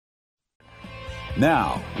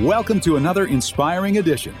Now, welcome to another inspiring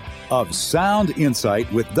edition of Sound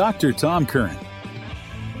Insight with Dr. Tom Curran.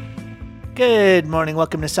 Good morning.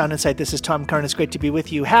 Welcome to Sound Insight. This is Tom Curran. It's great to be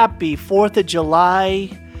with you. Happy 4th of July.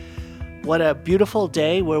 What a beautiful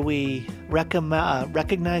day where we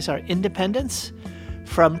recognize our independence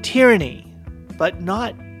from tyranny, but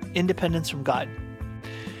not independence from God.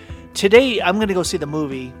 Today, I'm going to go see the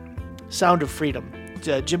movie Sound of Freedom,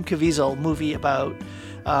 Jim Caviezel movie about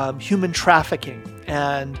human trafficking.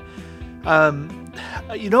 And, I'm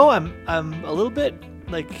a little bit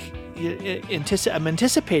like, I'm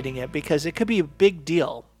anticipating it because it could be a big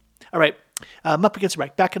deal. All right, I'm up against the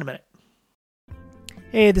mic. Back in a minute.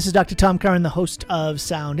 Hey, this is Dr. Tom Curran, the host of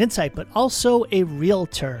Sound Insight, but also a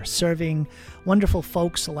realtor serving wonderful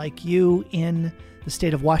folks like you in the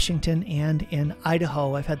state of Washington and in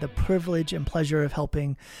Idaho. I've had the privilege and pleasure of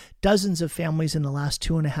helping dozens of families in the last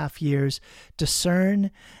 2.5 years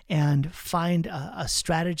discern and find a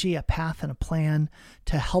strategy, a path, and a plan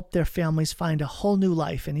to help their families find a whole new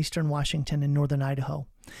life in eastern Washington and northern Idaho.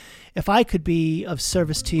 If I could be of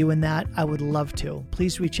service to you in that, I would love to.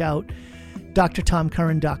 Please reach out,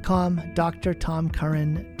 drtomcurran.com,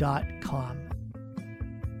 drtomcurran.com.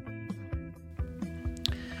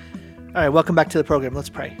 All right, welcome back to the program. Let's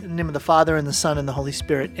pray. In the name of the Father, and the Son, and the Holy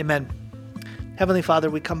Spirit. Amen. Heavenly Father,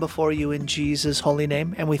 we come before you in Jesus' holy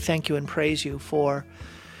name, and we thank you and praise you for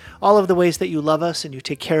all of the ways that you love us and you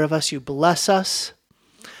take care of us, you bless us.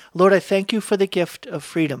 Lord, I thank you for the gift of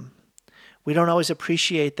freedom. We don't always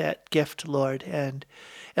appreciate that gift, Lord. And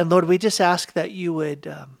Lord, we just ask that you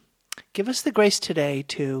would give us the grace today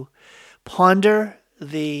to ponder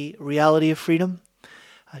the reality of freedom,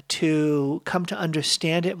 to come to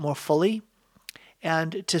understand it more fully,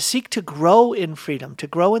 and to seek to grow in freedom, to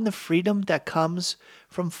grow in the freedom that comes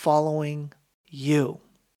from following you.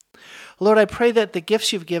 Lord, I pray that the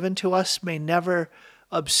gifts you've given to us may never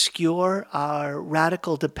obscure our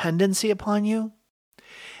radical dependency upon you,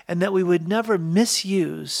 and that we would never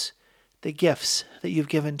misuse the gifts that you've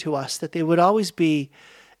given to us, that they would always be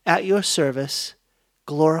at your service,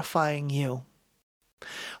 glorifying you.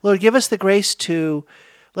 Lord, give us the grace to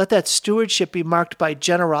let that stewardship be marked by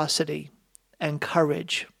generosity and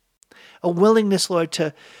courage, a willingness, Lord,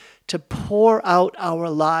 to pour out our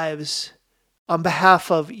lives on behalf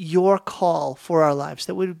of your call for our lives,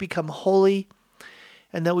 that we would become holy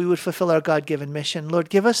and that we would fulfill our God-given mission. Lord,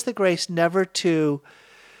 give us the grace never to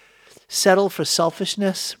settle for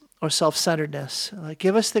selfishness or self-centeredness.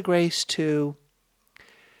 Give us the grace to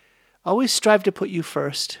always strive to put you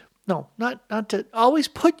first. No, not to always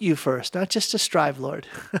put you first, not just to strive, Lord,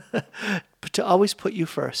 but to always put you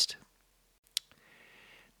first.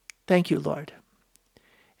 Thank you, Lord.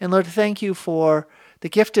 And Lord, thank you for the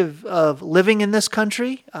gift of living in this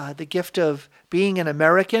country, the gift of being an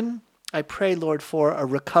American. I pray, Lord, for a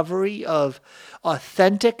recovery of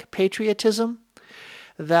authentic patriotism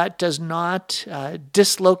that does not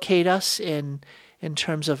dislocate us in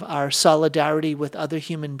terms of our solidarity with other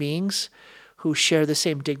human beings who share the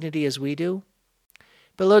same dignity as we do.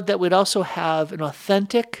 But Lord, that we'd also have an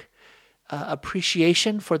authentic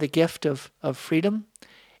appreciation for the gift of freedom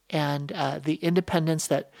and the independence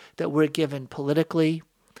that we're given politically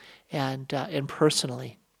and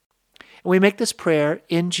personally. And we make this prayer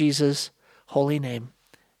in Jesus' holy name.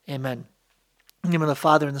 Amen. In the name of the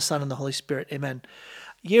Father, and the Son, and the Holy Spirit. Amen.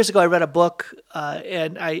 Years ago, I read a book,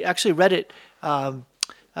 and I actually read it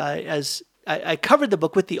as I covered the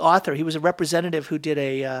book with the author. He was a representative who did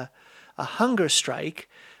a hunger strike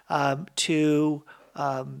as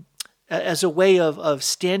a way of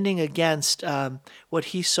standing against what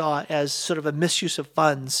he saw as sort of a misuse of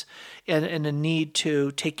funds and a need to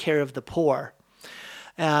take care of the poor.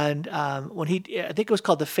 And I think it was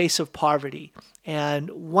called The Face of Poverty. And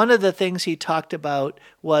one of the things he talked about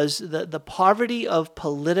was the poverty of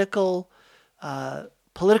political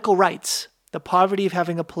rights, the poverty of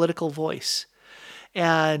having a political voice.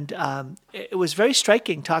 And it was very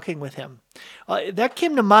striking talking with him. That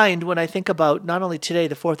came to mind when I think about not only today,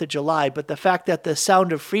 the 4th of July, but the fact that the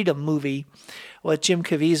Sound of Freedom movie with Jim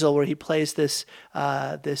Caviezel, where he plays this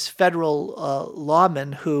federal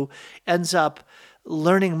lawman who ends up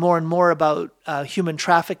learning more and more about human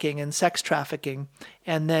trafficking and sex trafficking,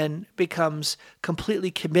 and then becomes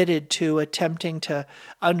completely committed to attempting to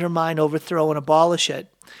undermine, overthrow, and abolish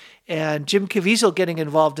it. And Jim Caviezel getting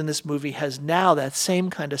involved in this movie has now that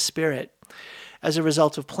same kind of spirit as a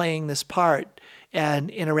result of playing this part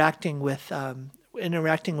and interacting with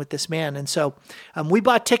this man. And so we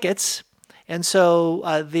bought tickets, and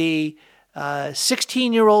so the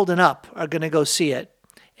 16-year-old and up are going to go see it.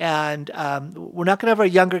 And we're not going to have our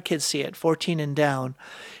younger kids see it, 14 and down,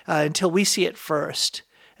 until we see it first,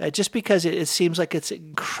 just because it seems like it's an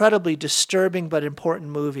incredibly disturbing but important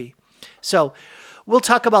movie. So we'll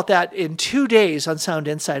talk about that in 2 days on Sound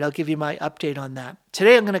Insight. I'll give you my update on that.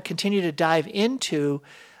 Today I'm going to continue to dive into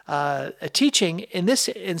a teaching, in this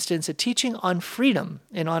instance, a teaching on freedom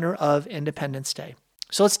in honor of Independence Day.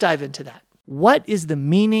 So let's dive into that. What is the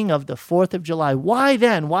meaning of the 4th of July? Why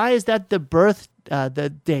then? Why is that the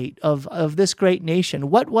date of this great nation?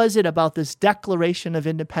 What was it about this Declaration of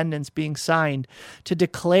Independence being signed to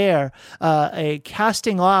declare a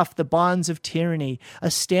casting off the bonds of tyranny,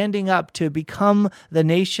 a standing up to become the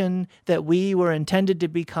nation that we were intended to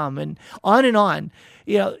become, and on and on?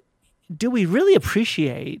 Do we really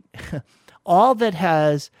appreciate all that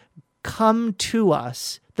has come to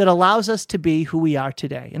us that allows us to be who we are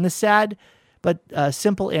today? And the sad but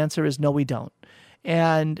simple answer is no, we don't.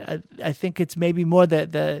 And I think it's maybe more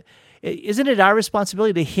isn't it our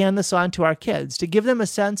responsibility to hand this on to our kids, to give them a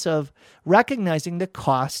sense of recognizing the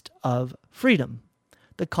cost of freedom,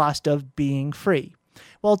 the cost of being free?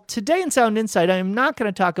 Well, today in Sound Insight, I am not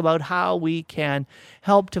going to talk about how we can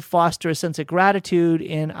help to foster a sense of gratitude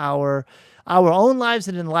in our own lives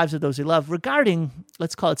and in the lives of those we love regarding,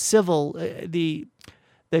 let's call it civil, the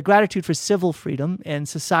gratitude for civil freedom and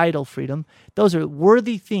societal freedom. Those are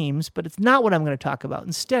worthy themes, but it's not what I'm going to talk about.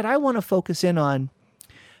 Instead, I want to focus in on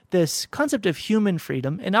this concept of human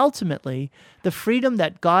freedom and ultimately the freedom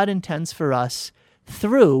that God intends for us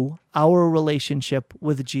through our relationship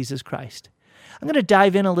with Jesus Christ. I'm going to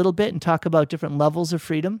dive in a little bit and talk about different levels of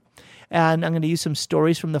freedom, and I'm going to use some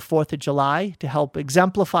stories from the 4th of July to help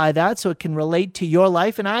exemplify that so it can relate to your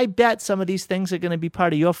life, and I bet some of these things are going to be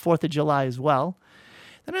part of your 4th of July as well.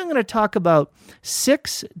 Then I'm going to talk about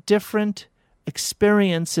 6 different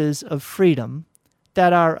experiences of freedom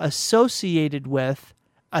that are associated with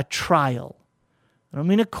a trial. I don't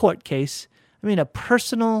mean a court case, I mean a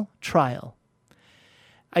personal trial.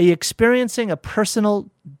 Are you experiencing a personal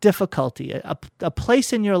difficulty, a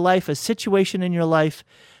place in your life, a situation in your life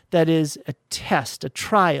that is a test, a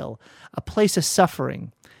trial, a place of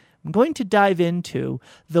suffering? I'm going to dive into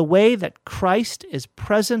the way that Christ is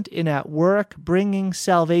present and at work, bringing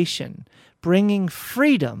salvation, bringing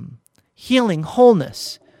freedom, healing,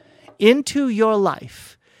 wholeness into your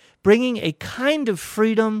life, bringing a kind of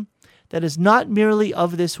freedom that is not merely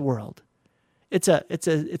of this world. It's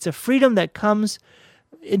a freedom that comes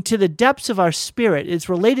into the depths of our spirit. It's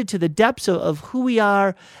related to the depths of who we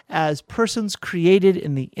are as persons created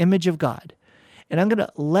in the image of God. And I'm going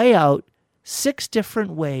to lay out 6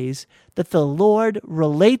 different ways that the Lord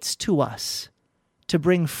relates to us to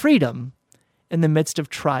bring freedom in the midst of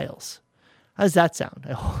trials. How does that sound?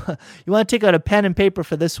 You want to take out a pen and paper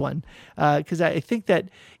for this one, because I think that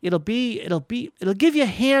it'll give you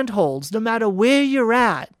handholds no matter where you're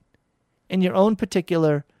at in your own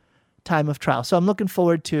particular time of trial. So I'm looking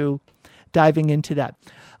forward to diving into that.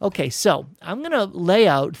 Okay, so I'm going to lay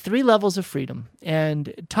out 3 levels of freedom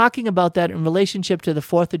and talking about that in relationship to the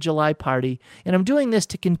 4th of July party. And I'm doing this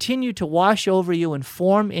to continue to wash over you and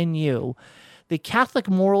form in you the Catholic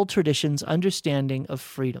moral tradition's understanding of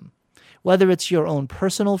freedom. Whether it's your own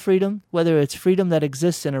personal freedom, whether it's freedom that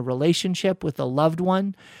exists in a relationship with a loved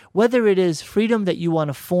one, whether it is freedom that you want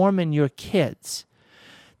to form in your kids.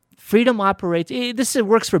 Freedom operates,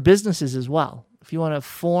 works for businesses as well. If you want to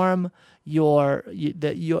form your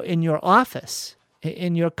in your office,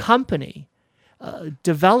 in your company,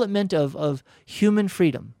 development of human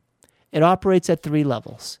freedom, it operates at 3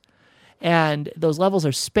 levels. And those levels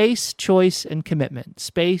are space, choice, and commitment.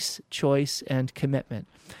 Space, choice, and commitment.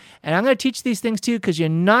 And I'm going to teach these things to you because you're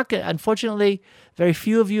not going to, unfortunately, very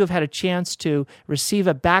few of you have had a chance to receive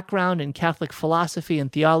a background in Catholic philosophy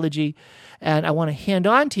and theology. And I want to hand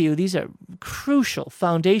on to you, these are crucial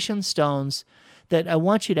foundation stones that I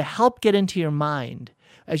want you to help get into your mind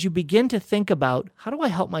as you begin to think about, how do I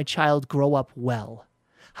help my child grow up well?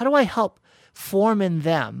 How do I help form in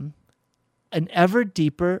them an ever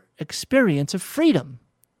deeper experience of freedom?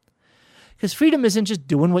 Because freedom isn't just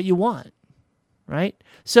doing what you want, right?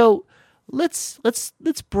 So let's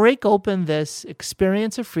break open this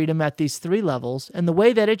experience of freedom at these 3 levels and the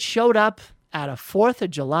way that it showed up at a 4th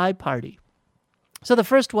of July party. So the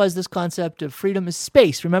first was this concept of freedom is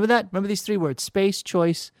space. Remember that? Remember these 3 words: space,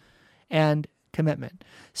 choice, and commitment.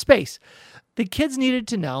 Space. The kids needed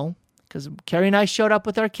to know, because Carrie and I showed up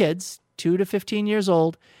with our kids, 2 to 15 years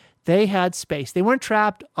old, they had space. They weren't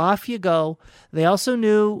trapped. Off you go. They also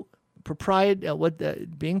knew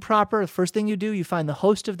being proper, the first thing you do, you find the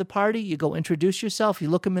host of the party, you go introduce yourself, you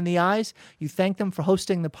look them in the eyes, you thank them for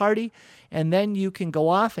hosting the party, and then you can go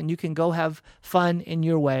off and you can go have fun in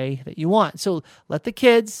your way that you want. So let the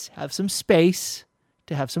kids have some space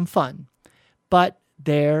to have some fun. But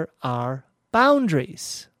there are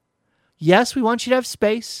boundaries. Yes, we want you to have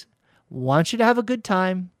space, want you to have a good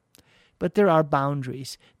time, but there are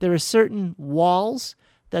boundaries. There are certain walls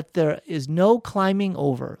that there is no climbing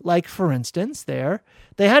over. Like, for instance, they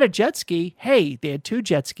had a jet ski. Hey, they had 2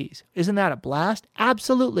 jet skis. Isn't that a blast?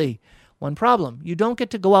 Absolutely. One problem, you don't get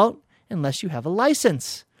to go out unless you have a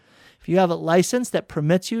license. If you have a license that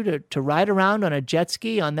permits you to ride around on a jet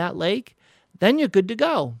ski on that lake, then you're good to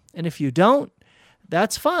go. And if you don't,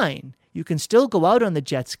 that's fine. You can still go out on the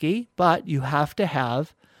jet ski, but you have to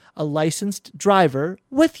have a licensed driver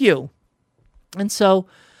with you. And so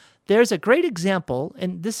there's a great example,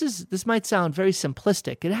 and this might sound very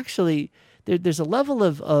simplistic. It actually, there's a level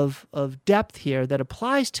of depth here that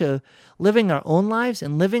applies to living our own lives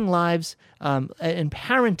and living lives and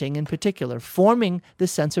parenting in particular, forming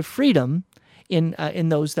this sense of freedom in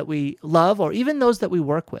those that we love or even those that we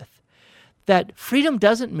work with. That freedom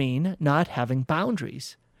doesn't mean not having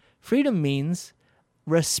boundaries. Freedom means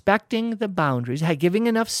respecting the boundaries, giving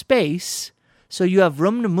enough space so you have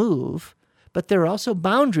room to move, but there are also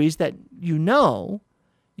boundaries that you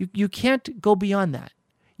can't go beyond that.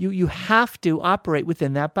 You have to operate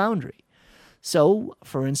within that boundary. So,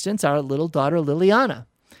 for instance, our little daughter Liliana,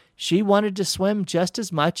 she wanted to swim just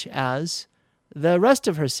as much as the rest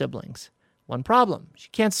of her siblings. One problem, she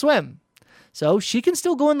can't swim. So she can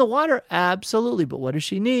still go in the water, absolutely, but what does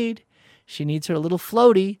she need? She needs her little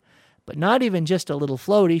floaty, but not even just a little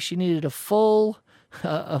floaty. She needed a full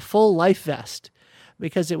life vest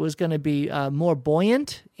because it was going to be more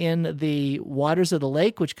buoyant in the waters of the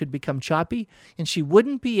lake, which could become choppy, and she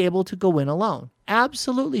wouldn't be able to go in alone.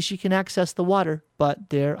 Absolutely, she can access the water, but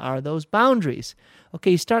there are those boundaries.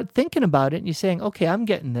 Okay, you start thinking about it, and you're saying, okay, I'm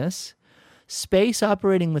getting this. Space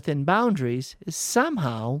operating within boundaries is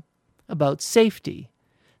somehow about safety.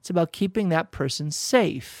 It's about keeping that person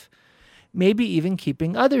safe, maybe even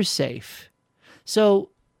keeping others safe. So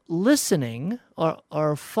listening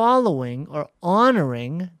or following or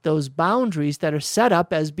honoring those boundaries that are set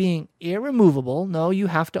up as being irremovable, no, you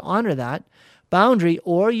have to honor that boundary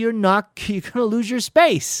or you're going to lose your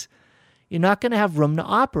space. You're not going to have room to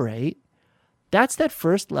operate. That's that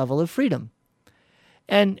first level of freedom.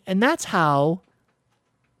 And that's how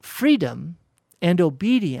freedom and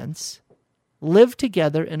obedience live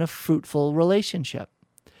together in a fruitful relationship.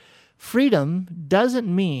 Freedom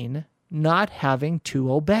doesn't mean not having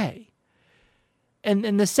to obey.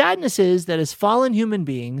 And the sadness is that as fallen human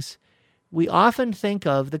beings, we often think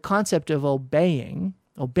of the concept of obeying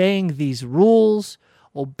these rules,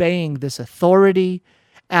 obeying this authority,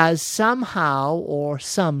 as somehow or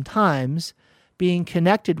sometimes being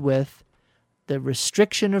connected with the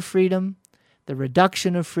restriction of freedom, the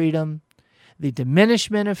reduction of freedom, the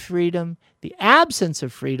diminishment of freedom, the absence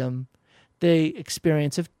of freedom, the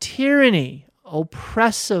experience of tyranny,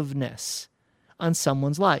 oppressiveness on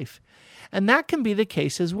someone's life. And that can be the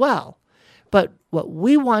case as well. But what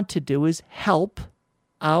we want to do is help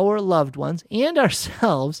our loved ones and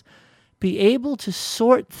ourselves be able to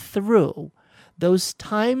sort through those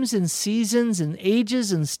times and seasons and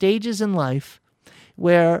ages and stages in life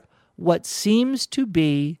where what seems to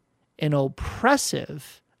be an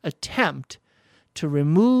oppressive attempt to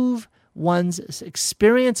remove one's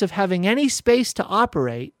experience of having any space to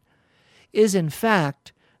operate is in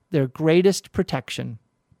fact their greatest protection.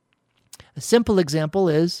 A simple example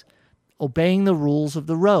is obeying the rules of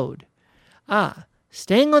the road.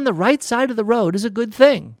 Staying on the right side of the road is a good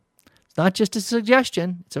thing. It's not just a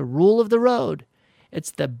suggestion, it's a rule of the road.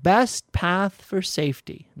 It's the best path for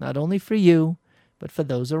safety, not only for you, but for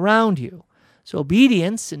those around you. So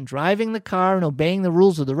obedience in driving the car and obeying the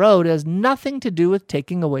rules of the road has nothing to do with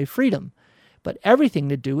taking away freedom, but everything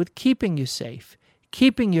to do with keeping you safe,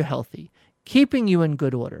 keeping you healthy, keeping you in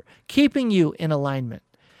good order, keeping you in alignment.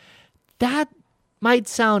 That might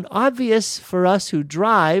sound obvious for us who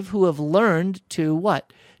drive, who have learned to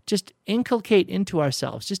what? Just inculcate into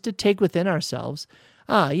ourselves, just to take within ourselves,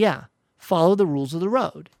 follow the rules of the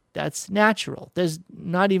road. That's natural. There's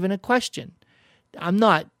not even a question. I'm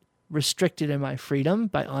not restricted in my freedom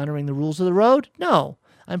by honoring the rules of the road. No,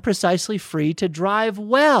 I'm precisely free to drive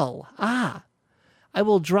well. I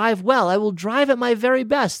will drive well. I will drive at my very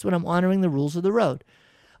best when I'm honoring the rules of the road.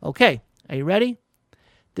 Okay, are you ready?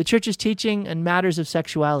 The church's teaching in matters of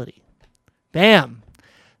sexuality. Bam!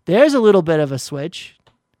 There's a little bit of a switch.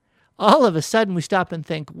 All of a sudden we stop and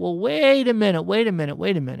think, well, wait a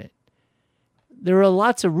minute. there are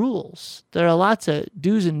lots of rules. There are lots of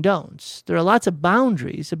do's and don'ts. There are lots of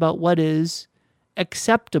boundaries about what is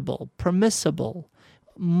acceptable, permissible,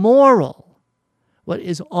 moral, what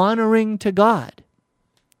is honoring to God.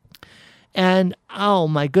 And oh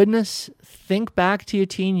my goodness, think back to your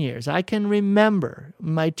teen years. I can remember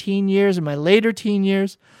my teen years and my later teen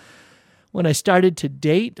years when I started to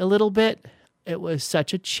date a little bit. It was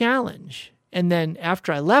such a challenge. And then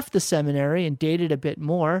after I left the seminary and dated a bit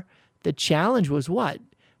more, the challenge was what?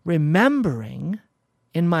 Remembering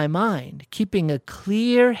in my mind, keeping a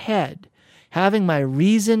clear head, having my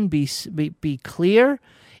reason be clear,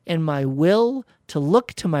 and my will to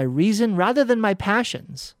look to my reason rather than my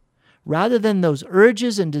passions, rather than those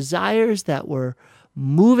urges and desires that were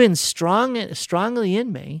moving strongly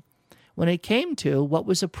in me when it came to what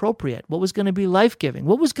was appropriate, what was going to be life-giving,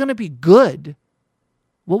 what was going to be good,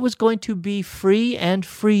 what was going to be free and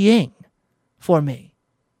freeing for me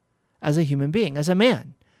as a human being, as a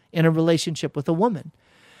man in a relationship with a woman.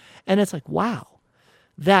 And it's like, wow,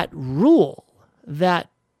 that rule, that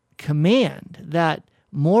command, that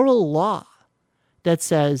moral law that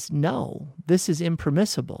says, no, this is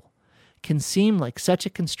impermissible, can seem like such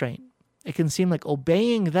a constraint. It can seem like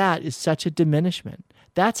obeying that is such a diminishment.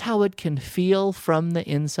 That's how it can feel from the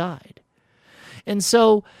inside. And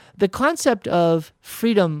so the concept of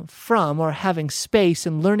freedom from, or having space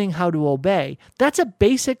and learning how to obey, that's a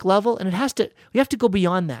basic level, and we have to go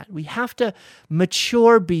beyond that. We have to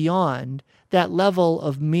mature beyond that level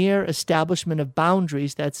of mere establishment of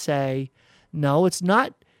boundaries that say, no, it's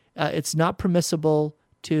not permissible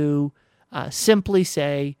to simply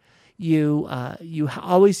say, you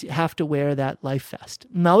always have to wear that life vest.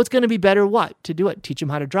 No, it's going to be better what? To do it. Teach them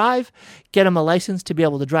how to drive, get them a license to be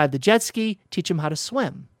able to drive the jet ski, teach them how to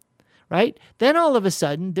swim, right? Then all of a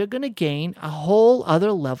sudden, they're going to gain a whole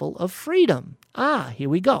other level of freedom. Here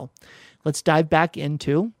we go. Let's dive back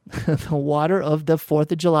into the water of the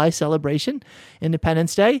 4th of July celebration,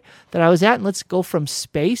 Independence Day, that I was at. And let's go from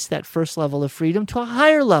space, that first level of freedom, to a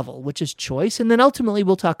higher level, which is choice. And then ultimately,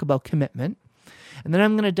 we'll talk about commitment. And then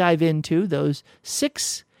I'm going to dive into those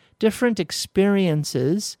 6 different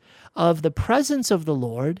experiences of the presence of the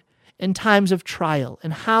Lord in times of trial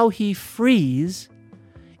and how he frees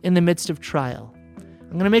in the midst of trial.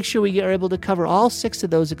 I'm going to make sure we are able to cover all 6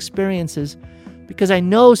 of those experiences because I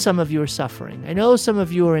know some of you are suffering. I know some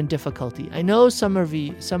of you are in difficulty. I know some of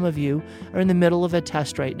you are in the middle of a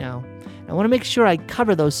test right now. I want to make sure I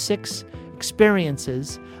cover those 6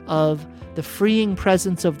 experiences of the freeing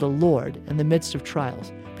presence of the Lord in the midst of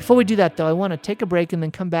trials. Before we do that, though, I want to take a break and then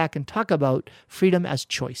come back and talk about freedom as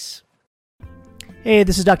choice. Hey,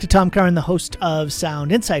 this is Dr. Tom Curran, the host of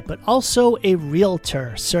Sound Insight, but also a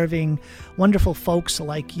realtor serving wonderful folks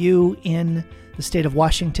like you in the state of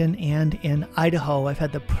Washington and in Idaho. I've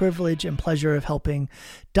had the privilege and pleasure of helping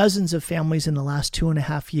dozens of families in the last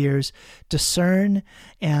 2.5 years discern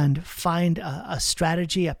and find a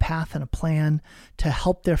strategy, a path, and a plan to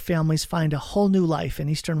help their families find a whole new life in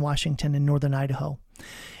eastern Washington and northern Idaho.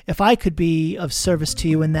 If I could be of service to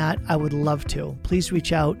you in that, I would love to. Please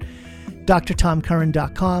reach out,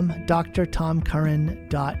 drtomcurran.com,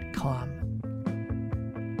 drtomcurran.com.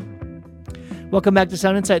 Welcome back to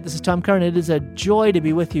Sound Insight. This is Tom Curran. It is a joy to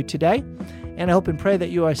be with you today, and I hope and pray that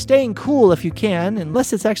you are staying cool if you can,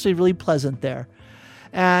 unless it's actually really pleasant there.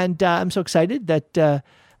 And I'm so excited that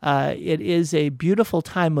it is a beautiful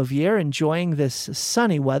time of year. Enjoying this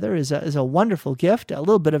sunny weather is a wonderful gift, a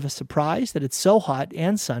little bit of a surprise that it's so hot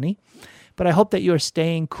and sunny, but I hope that you are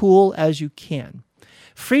staying cool as you can.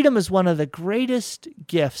 Freedom is one of the greatest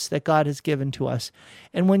gifts that God has given to us.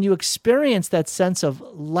 And when you experience that sense of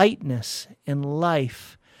lightness in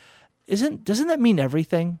life, doesn't that mean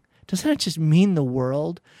everything? Doesn't it just mean the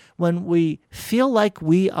world? When we feel like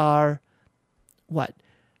we are,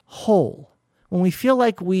 whole. When we feel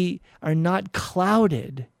like we are not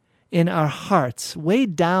clouded in our hearts,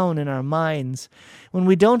 weighed down in our minds. When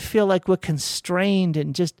we don't feel like we're constrained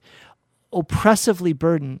and just oppressively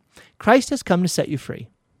burdened, Christ has come to set you free.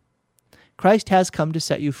 Christ has come to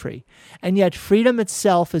set you free. And yet freedom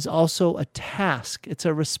itself is also a task. It's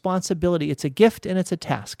a responsibility. It's a gift and it's a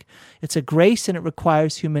task. It's a grace and it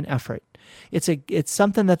requires human effort. It's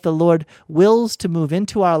something that the Lord wills to move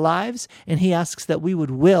into our lives, and he asks that we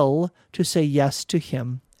would will to say yes to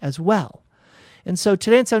him as well. And so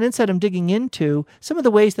today in Sound Insight, I'm digging into some of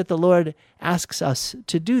the ways that the Lord asks us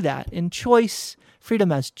to do that. In choice,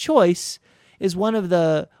 freedom as choice is one of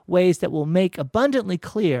the ways that will make abundantly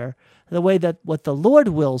clear the way that what the Lord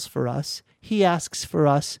wills for us, he asks for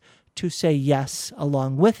us to say yes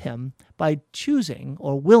along with him by choosing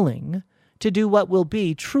or willing to do what will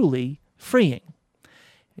be truly freeing.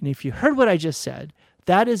 And if you heard what I just said,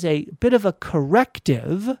 that is a bit of a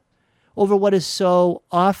corrective over what is so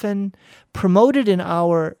often promoted in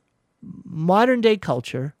our modern day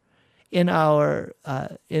culture, in our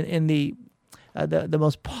in the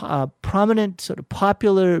most prominent sort of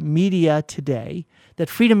popular media today, that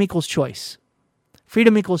freedom equals choice.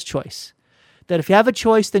 Freedom equals choice. That if you have a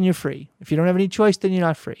choice, then you're free. If you don't have any choice, then you're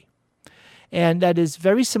not free. And that is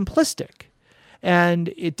very simplistic.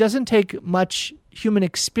 And it doesn't take much human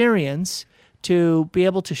experience to be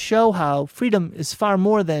able to show how freedom is far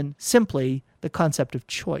more than simply the concept of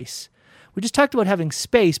choice. We just talked about having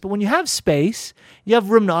space, but when you have space, you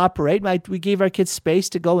have room to operate. We gave our kids space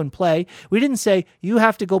to go and play. We didn't say, you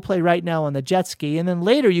have to go play right now on the jet ski, and then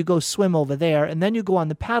later you go swim over there, and then you go on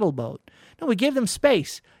the paddle boat. No, we gave them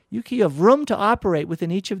space. You have room to operate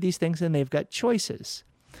within each of these things, and they've got choices.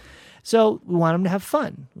 So we want them to have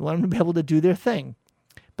fun. We want them to be able to do their thing.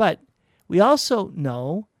 But we also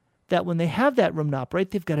know that when they have that room to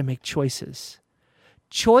operate, they've got to make choices.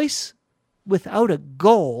 Choice without a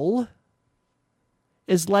goal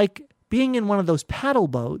is like being in one of those paddle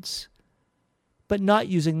boats, but not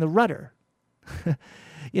using the rudder.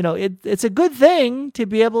 It's a good thing to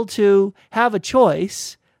be able to have a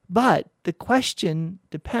choice, but the question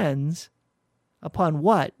depends upon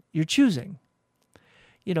what you're choosing.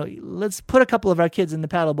 Let's put a couple of our kids in the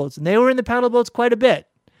paddle boats, and they were in the paddle boats quite a bit.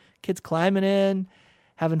 Kids climbing in,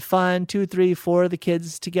 having fun, 2, 3, 4 of the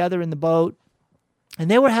kids together in the boat.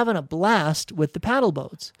 And they were having a blast with the paddle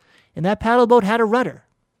boats. And that paddle boat had a rudder.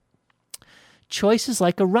 Choice is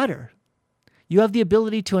like a rudder. You have the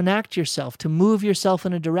ability to enact yourself, to move yourself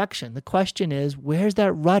in a direction. The question is, where's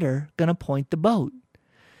that rudder going to point the boat?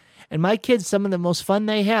 And my kids, some of the most fun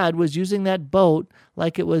they had was using that boat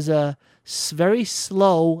like it was a very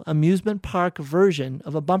slow amusement park version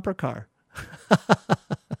of a bumper car.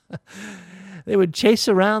 They would chase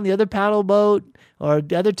around the other paddle boat or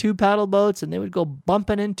the other 2 paddle boats, and they would go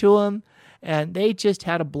bumping into them, and they just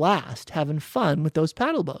had a blast having fun with those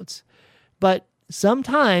paddle boats. But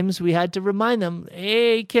sometimes we had to remind them,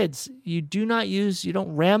 hey, kids, you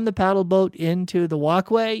don't ram the paddle boat into the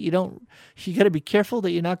walkway. You got to be careful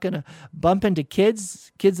that you're not going to bump into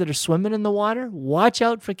kids that are swimming in the water. Watch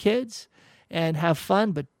out for kids and have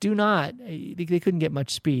fun, but do not. They couldn't get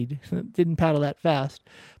much speed. Didn't paddle that fast.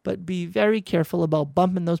 But be very careful about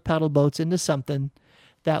bumping those paddle boats into something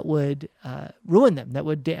that would ruin them, that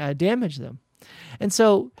would damage them. And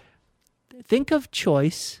so think of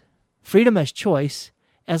choice, freedom as choice,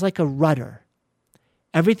 as like a rudder.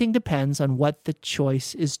 Everything depends on what the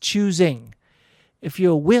choice is choosing. If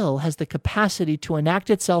your will has the capacity to enact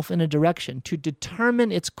itself in a direction, to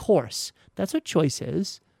determine its course, that's what choice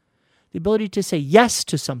is, the ability to say yes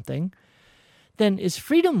to something, then is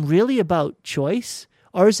freedom really about choice,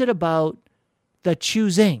 or is it about the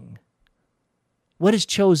choosing? What is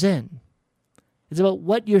chosen? It's about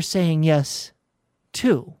what you're saying yes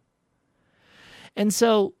to. And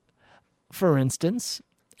so, for instance,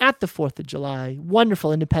 at the 4th of July,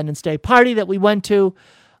 wonderful Independence Day party that we went to,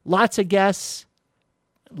 lots of guests,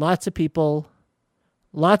 lots of people,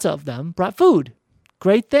 lots of them brought food.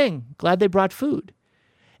 Great thing. Glad they brought food.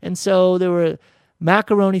 And so there were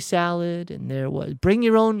macaroni salad, and there was bring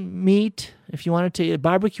your own meat if you wanted to,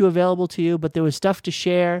 barbecue available to you, but there was stuff to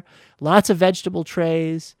share, lots of vegetable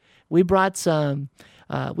trays. We brought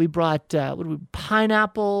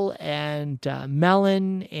pineapple and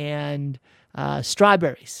melon and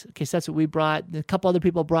strawberries. Okay, so that's what we brought. A couple other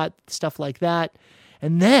people brought stuff like that.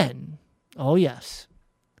 And then, oh yes,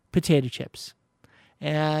 potato chips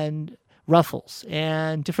and Ruffles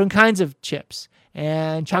and different kinds of chips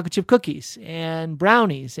and chocolate chip cookies and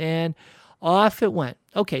brownies, and off it went.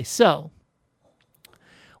 Okay, so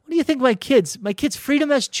what do you think, my kids? My kids,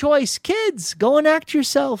 freedom as choice. Kids, go and act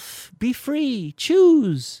yourself. Be free.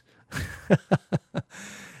 Choose.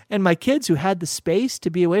 And my kids who had the space to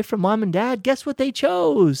be away from mom and dad, guess what they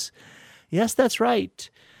chose? Yes, that's right.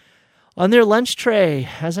 On their lunch tray,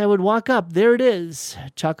 as I would walk up, there it is.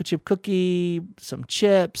 Chocolate chip cookie, some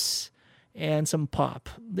chips, and some pop.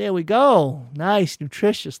 There we go. Nice,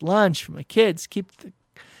 nutritious lunch for my kids. Keep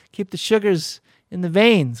the sugars in the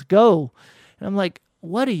veins. Go. And I'm like,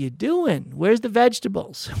 what are you doing? Where's the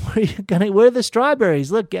vegetables? Where are the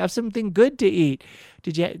strawberries? Look, have something good to eat.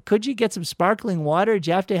 Could you get some sparkling water? Did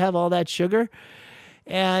you have to have all that sugar?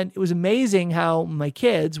 And it was amazing how my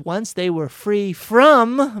kids, once they were free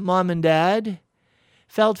from mom and dad,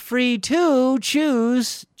 felt free to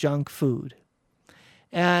choose junk food.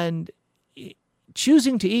 And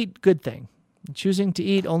choosing to eat, good thing. Choosing to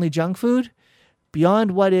eat only junk food,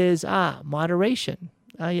 beyond what is, moderation.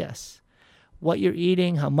 Yes. What you're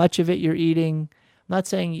eating, how much of it you're eating. I'm not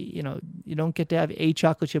saying, you don't get to have a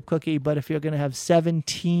chocolate chip cookie, but if you're going to have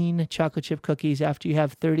 17 chocolate chip cookies after you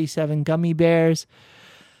have 37 gummy bears,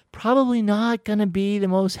 probably not going to be the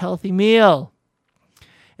most healthy meal.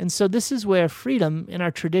 And so this is where freedom in our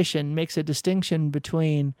tradition makes a distinction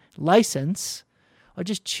between license, or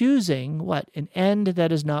just choosing an end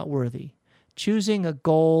that is not worthy, choosing a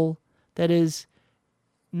goal that is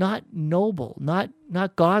not noble, not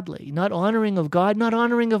godly, not honoring of God, not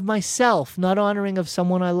honoring of myself, not honoring of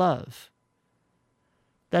someone I love.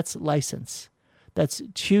 That's license. That's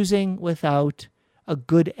choosing without a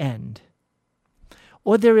good end.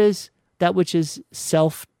 Or there is that which is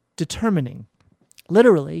self-determining.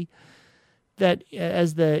 Literally, that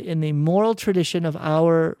in the moral tradition of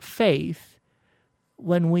our faith,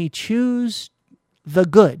 when we choose the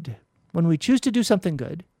good, when we choose to do something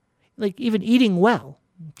good, like even eating well,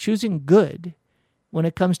 choosing good when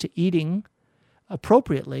it comes to eating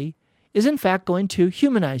appropriately is in fact going to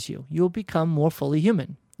humanize you. You'll become more fully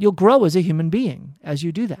human. You'll grow as a human being as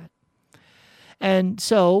you do that. And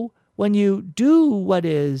so when you do what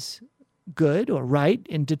is good or right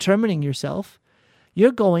in determining yourself,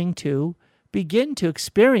 you're going to begin to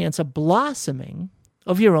experience a blossoming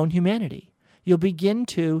of your own humanity. You'll begin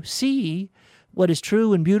to see what is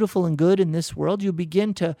true and beautiful and good in this world. You'll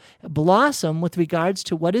begin to blossom with regards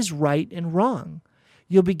to what is right and wrong.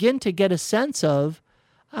 You'll begin to get a sense of,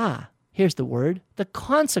 here's the word, the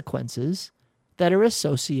consequences that are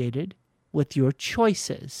associated with your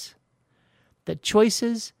choices. That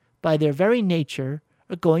choices, by their very nature,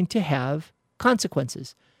 are going to have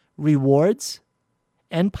consequences, rewards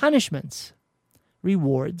and punishments.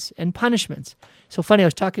 Rewards and punishments. So funny, I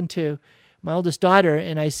was talking to my oldest daughter,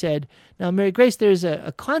 and I said, now, Mary Grace, there's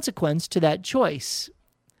a consequence to that choice.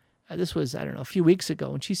 This was, a few weeks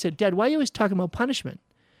ago. And she said, Dad, why are you always talking about punishment?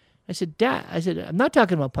 I said, Dad, I'm not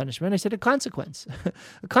talking about punishment. I said, a consequence.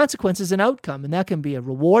 A consequence is an outcome, and that can be a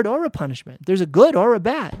reward or a punishment. There's a good or a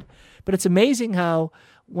bad. But it's amazing how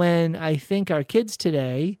when I think our kids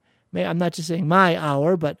today, I'm not just saying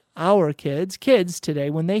but our kids today,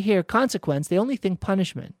 when they hear consequence, they only think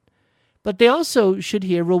punishment. But they also should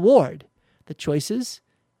hear reward. The choices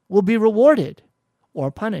will be rewarded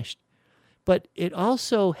or punished. But it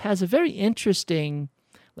also has a very interesting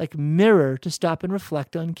mirror to stop and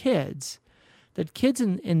reflect on kids. That kids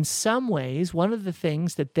in some ways, one of the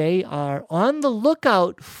things that they are on the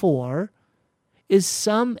lookout for is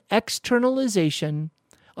some externalization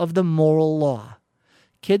of the moral law.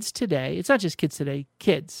 Kids today, it's not just kids today,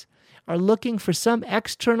 kids are looking for some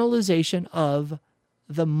externalization of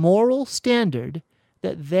the moral standard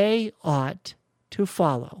that they ought to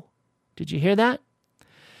follow. Did you hear that?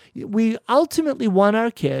 We ultimately want our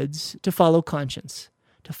kids to follow conscience,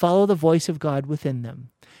 to follow the voice of God within them.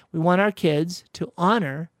 We want our kids to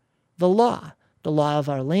honor the law of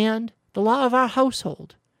our land, the law of our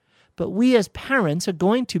household. But we as parents are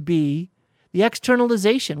going to be the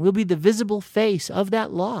externalization. We'll be the visible face of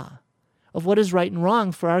that law, of what is right and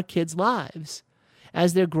wrong for our kids' lives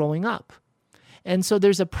as they're growing up. And so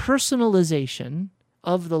there's a personalization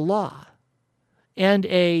of the law and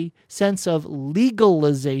a sense of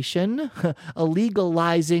legalization, a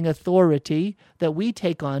legalizing authority that we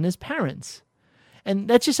take on as parents. And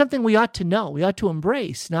that's just something we ought to know. We ought to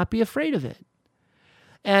embrace, not be afraid of it.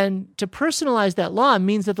 And to personalize that law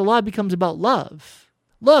means that the law becomes about love.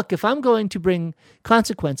 Look, if I'm going to bring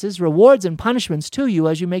consequences, rewards, and punishments to you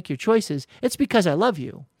as you make your choices, it's because I love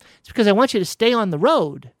you. It's because I want you to stay on the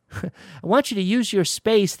road. I want you to use your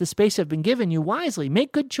space, the space I've been given you, wisely.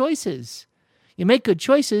 Make good choices. You make good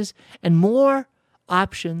choices, and more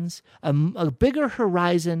options, a bigger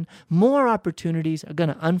horizon, more opportunities are going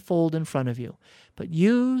to unfold in front of you. But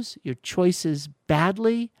use your choices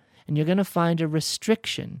badly, and you're going to find a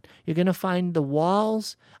restriction. You're going to find the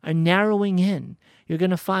walls are narrowing in. You're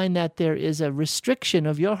going to find that there is a restriction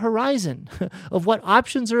of your horizon, of what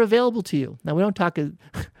options are available to you. Now, we don't talk,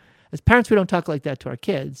 as parents, we don't talk like that to our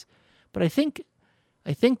kids, but I think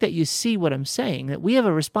that you see what I'm saying, that we have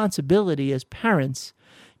a responsibility as parents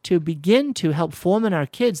to begin to help form in our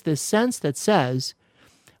kids this sense that says,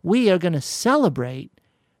 we are going to celebrate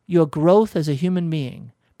your growth as a human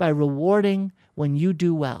being by rewarding when you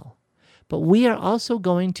do well. But we are also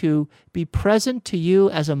going to be present to you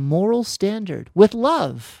as a moral standard with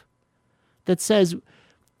love that says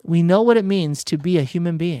we know what it means to be a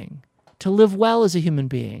human being, to live well as a human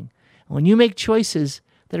being. And when you make choices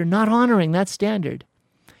that are not honoring that standard,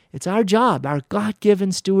 it's our job, our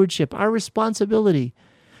God-given stewardship, our responsibility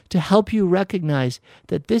to help you recognize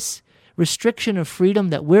that this restriction of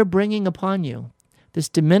freedom that we're bringing upon you, this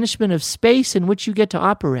diminishment of space in which you get to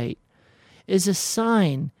operate, is a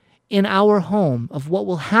sign in our home of what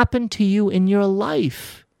will happen to you in your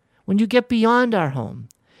life when you get beyond our home.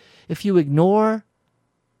 If you ignore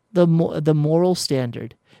the moral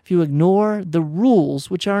standard, if you ignore the rules,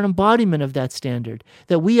 which are an embodiment of that standard,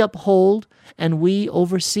 that we uphold and we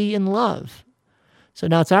oversee in love. So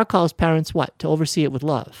now it's our call as parents, what? To oversee it with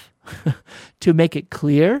love. To make it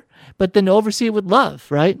clear, but then to oversee it with love,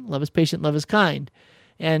 right? Love is patient, love is kind.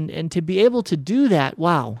 And to be able to do that,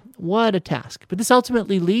 wow, what a task. But this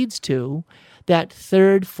ultimately leads to that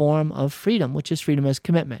third form of freedom, which is freedom as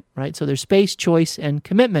commitment, right? So there's space, choice, and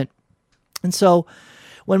commitment. And so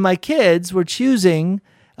when my kids were choosing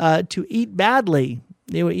to eat badly,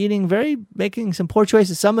 they were making some poor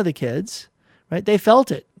choices, some of the kids, right? They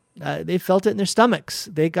felt it. They felt it in their stomachs.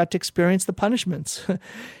 They got to experience the punishments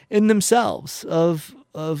in themselves of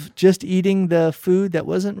just eating the food that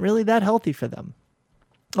wasn't really that healthy for them.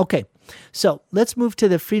 Okay, so let's move to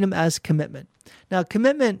the freedom as commitment. Now,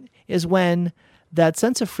 commitment is when that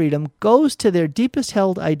sense of freedom goes to their deepest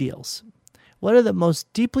held ideals. What are the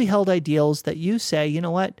most deeply held ideals that you say, you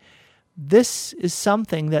know what, this is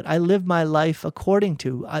something that I live my life according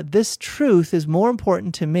to. This truth is more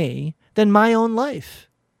important to me than my own life.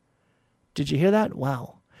 Did you hear that?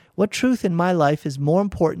 Wow. What truth in my life is more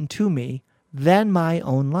important to me than my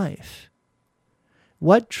own life?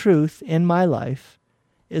 What truth in my life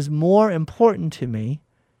is more important to me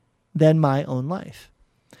than my own life?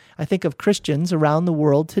 I think of Christians around the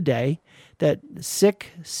world today, that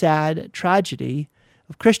sick, sad tragedy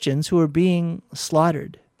of Christians who are being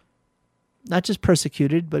slaughtered. Not just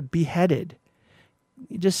persecuted, but beheaded.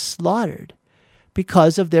 Just slaughtered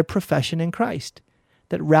because of their profession in Christ.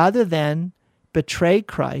 That rather than betray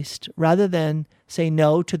Christ, rather than say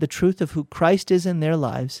no to the truth of who Christ is in their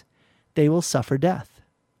lives, they will suffer death.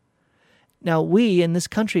 Now, we in this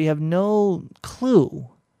country have no clue,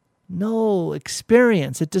 no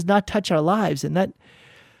experience. It does not touch our lives, and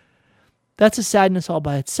that's a sadness all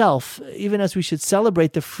by itself, even as we should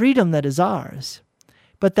celebrate the freedom that is ours.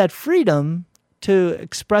 But that freedom to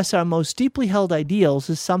express our most deeply held ideals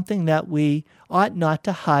is something that we ought not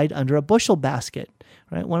to hide under a bushel basket.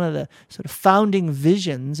 Right? One of the sort of founding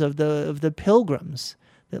visions of the Pilgrims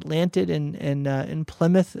that landed in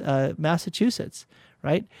Plymouth, Massachusetts.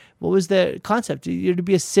 Right? What was the concept? You're to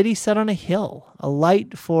be a city set on a hill, a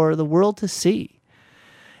light for the world to see.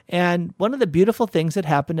 And one of the beautiful things that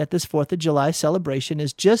happened at this 4th of July celebration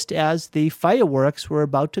is just as the fireworks were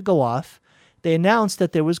about to go off, they announced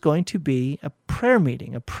that there was going to be a prayer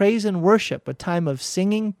meeting, a praise and worship, a time of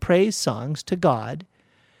singing praise songs to God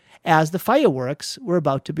as the fireworks were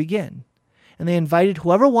about to begin. And they invited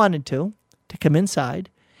whoever wanted to come inside,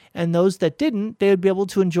 and those that didn't, they would be able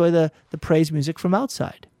to enjoy the praise music from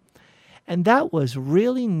outside. And that was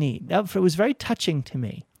really neat. It was very touching to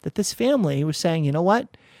me that this family was saying, you know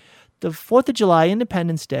what? The 4th of July,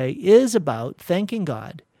 Independence Day, is about thanking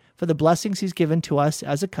God for the blessings he's given to us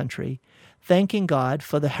as a country, thanking God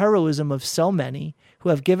for the heroism of so many who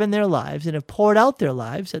have given their lives and have poured out their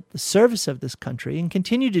lives at the service of this country and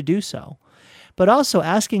continue to do so, but also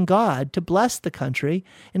asking God to bless the country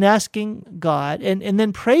and asking God and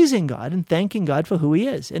then praising God and thanking God for who he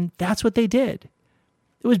is. And that's what they did.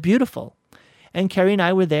 It was beautiful. And Carrie and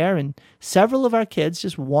I were there, and several of our kids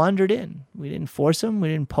just wandered in. We didn't force them. We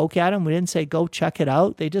didn't poke at them. We didn't say, go check it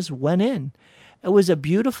out. They just went in. It was a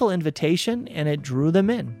beautiful invitation, and it drew them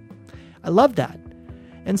in. I love that.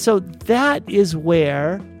 And so that is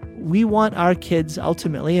where we want our kids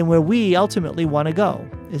ultimately, and where we ultimately want to go,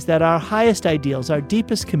 is that our highest ideals, our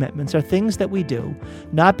deepest commitments are things that we do,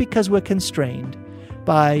 not because we're constrained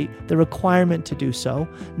by the requirement to do so,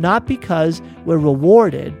 not because we're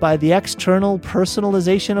rewarded by the external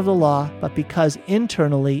personalization of the law, but because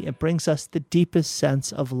internally it brings us the deepest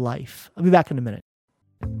sense of life. I'll be back in a minute.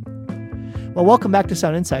 Well, welcome back to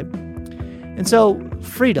Sound Insight. And so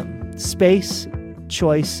freedom, space,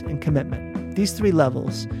 choice, and commitment. These three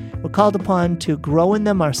levels, we're called upon to grow in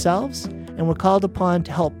them ourselves, and we're called upon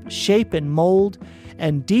to help shape and mold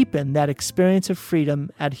and deepen that experience of freedom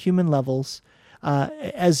at human levels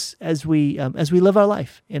as we live our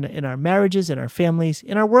life in our marriages, in our families,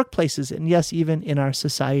 in our workplaces, and yes, even in our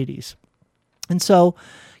societies. And so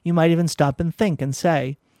you might even stop and think and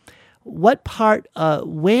say, what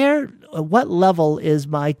level is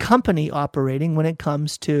my company operating when it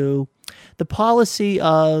comes to the policy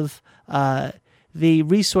of the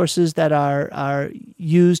resources that are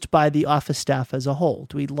used by the office staff as a whole?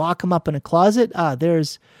 Do we lock them up in a closet?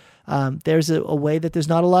 There's a way that there's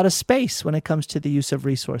not a lot of space when it comes to the use of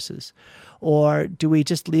resources. Or do we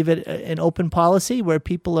just leave it an open policy where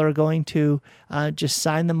people are going to just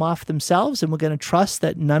sign them off themselves, and we're going to trust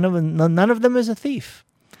that none of them is a thief?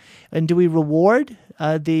 And do we reward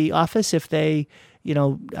the office if they,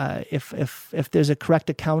 if there's a correct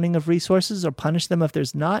accounting of resources, or punish them if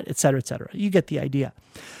there's not, et cetera, et cetera? You get the idea.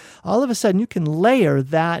 All of a sudden, you can layer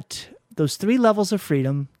those 3 levels of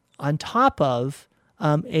freedom on top of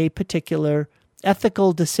a particular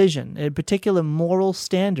ethical decision, a particular moral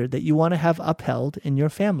standard that you want to have upheld in your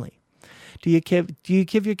family. Do you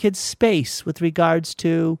give your kids space with regards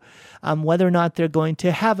to whether or not they're going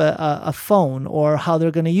to have a phone, or how they're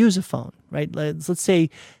going to use a phone, right? Let's say,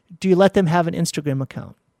 do you let them have an Instagram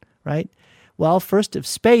account, right? Well, first, if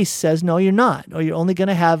space says, no, you're not, or you're going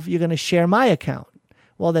to share my account.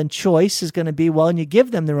 Well, then choice is going to be, and you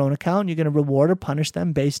give them their own account, and you're going to reward or punish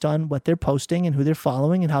them based on what they're posting and who they're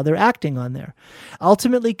following and how they're acting on there.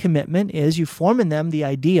 Ultimately, commitment is you form in them the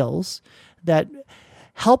ideals that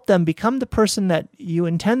help them become the person that you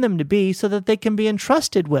intend them to be, so that they can be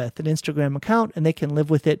entrusted with an Instagram account and they can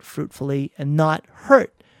live with it fruitfully and not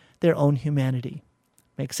hurt their own humanity.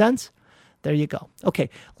 Make sense? There you go. Okay,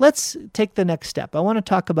 let's take the next step. I want to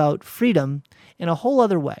talk about freedom in a whole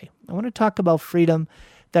other way. I want to talk about freedom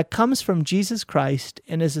that comes from Jesus Christ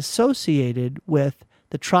and is associated with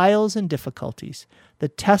the trials and difficulties, the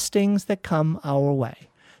testings that come our way,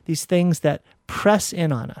 these things that press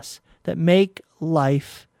in on us, that make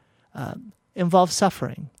life involve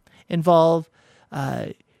suffering, involve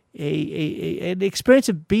an experience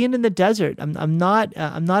of being in the desert. I'm not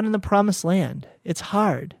in the promised land. It's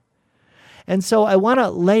hard. And so I want to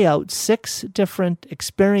lay out 6 different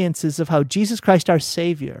experiences of how Jesus Christ, our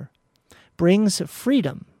Savior, brings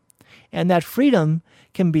freedom. And that freedom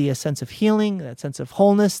can be a sense of healing, that sense of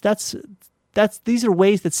wholeness. These are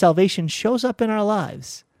ways that salvation shows up in our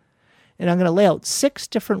lives. And I'm going to lay out 6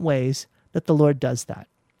 different ways that the Lord does that.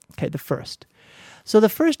 Okay, the first. So the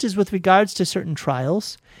first is with regards to certain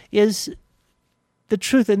trials, is the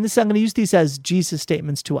truth, and I'm going to use these as Jesus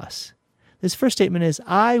statements to us. This first statement is,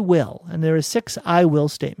 I will, and there are 6 I will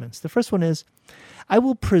statements. The first one is, I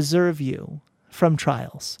will preserve you from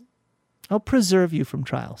trials. I'll preserve you from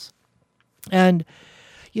trials. And,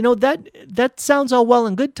 that sounds all well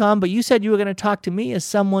and good, Tom, but you said you were going to talk to me as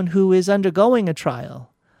someone who is undergoing a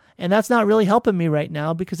trial. And that's not really helping me right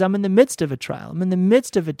now, because I'm in the midst of a trial. I'm in the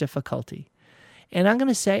midst of a difficulty. And I'm going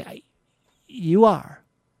to say, you are.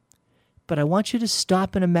 But I want you to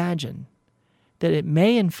stop and imagine that it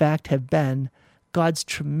may in fact have been God's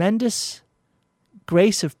tremendous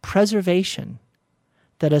grace of preservation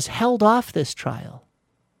that has held off this trial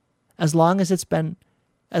as long as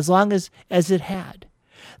it had.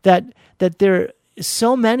 That there are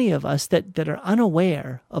so many of us that are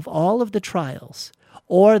unaware of all of the trials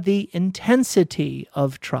or the intensity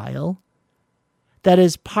of trial that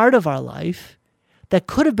is part of our life, that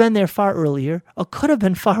could have been there far earlier or could have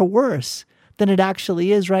been far worse than it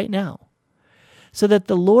actually is right now. So that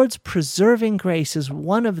the Lord's preserving grace is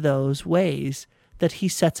one of those ways that he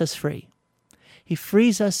sets us free. He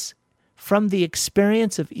frees us from the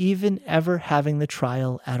experience of even ever having the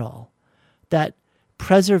trial at all. That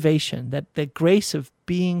preservation, that grace of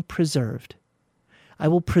being preserved. I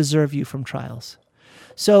will preserve you from trials.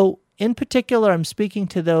 So in particular, I'm speaking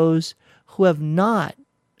to those who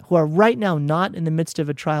are right now not in the midst of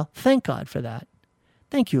a trial. Thank God for that.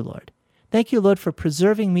 Thank you, Lord. Thank you, Lord, for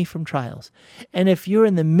preserving me from trials. And if you're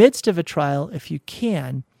in the midst of a trial, if you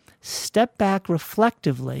can, step back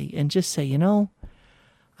reflectively and just say, I'm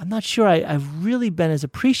not sure I've really been as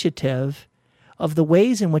appreciative of the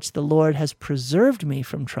ways in which the Lord has preserved me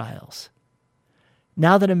from trials.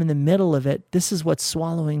 Now that I'm in the middle of it, this is what's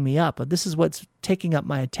swallowing me up, or this is what's taking up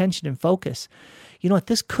my attention and focus. You know what?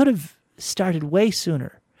 This could have started way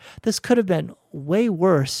sooner. This could have been way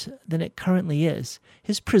worse than it currently is.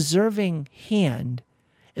 His preserving hand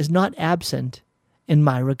is not absent in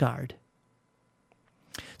my regard.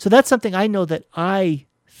 So that's something I know that I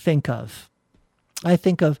think of. I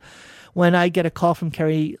think of when I get a call from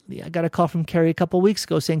Carrie. I got a call from Carrie a couple of weeks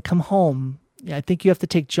ago saying, come home. I think you have to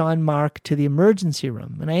take John Mark to the emergency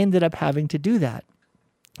room. And I ended up having to do that.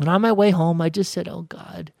 And on my way home, I just said, oh,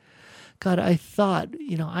 God, I thought,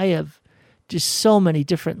 I have just so many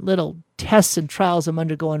different little tests and trials I'm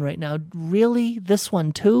undergoing right now. Really? This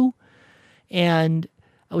one too? And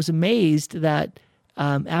I was amazed that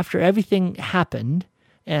after everything happened,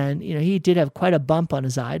 and he did have quite a bump on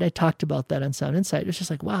his eye. I talked about that on Sound Insight. It was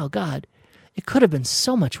just like, wow, God, it could have been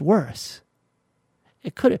so much worse.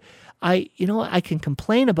 It could have. I can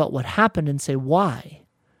complain about what happened and say why,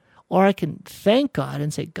 or I can thank God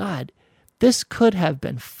and say, God, this could have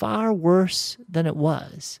been far worse than it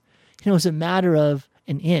was. It was a matter of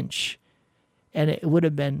an inch, and it would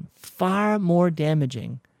have been far more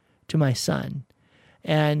damaging to my son.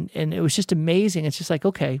 And it was just amazing. It's just like,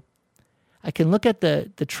 okay, I can look at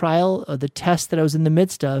the trial or the test that I was in the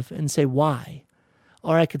midst of and say, why?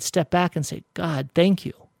 Or I could step back and say, God, thank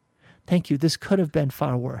you. Thank you. This could have been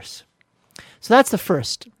far worse. So that's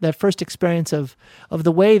that first experience of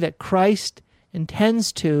the way that Christ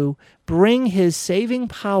intends to bring his saving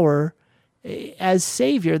power as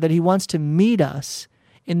Savior, that he wants to meet us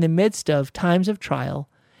in the midst of times of trial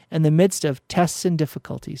and the midst of tests and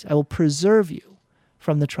difficulties. I will preserve you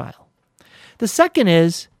from the trial. The second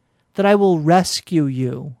is that I will rescue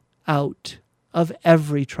you out of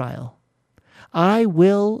every trial. I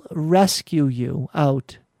will rescue you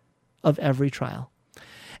out of every trial.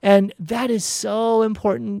 And that is so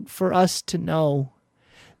important for us to know.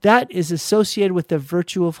 That is associated with the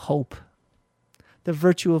virtue of hope. The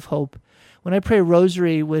virtue of hope. When I pray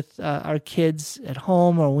rosary with our kids at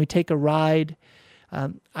home or when we take a ride,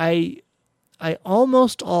 I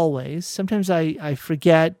almost always, sometimes I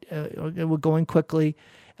forget, we're going quickly,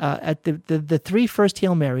 at the three first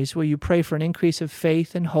Hail Marys where you pray for an increase of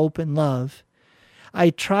faith and hope and love, I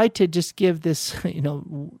try to just give this,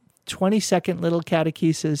 20-second little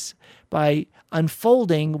catechesis by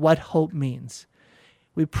unfolding what hope means.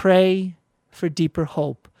 We pray for deeper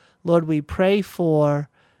hope. Lord, we pray for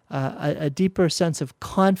a deeper sense of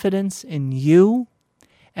confidence in you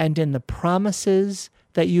and in the promises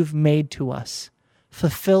that you've made to us.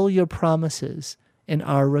 Fulfill your promises in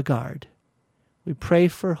our regard. We pray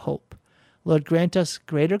for hope. Lord, grant us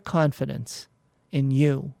greater confidence in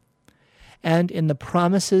you and in the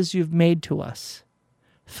promises you've made to us.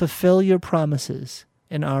 Fulfill your promises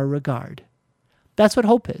in our regard. That's what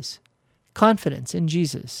hope is. Confidence in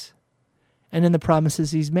Jesus and in the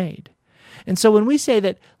promises he's made. And so when we say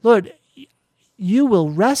that, Lord, you will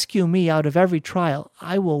rescue me out of every trial,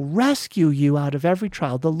 I will rescue you out of every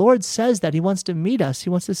trial. The Lord says that he wants to meet us. He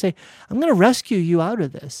wants to say, I'm going to rescue you out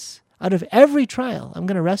of this. Out of every trial, I'm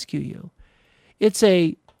going to rescue you. It's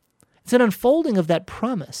an unfolding of that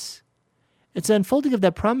promise. It's an unfolding of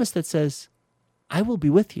that promise that says, I will be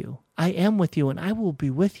with you. I am with you, and I will be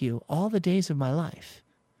with you all the days of my life.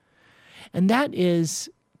 And that is,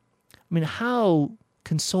 how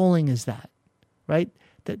consoling is that, right?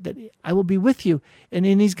 That I will be with you, and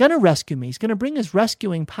he's going to rescue me. He's going to bring his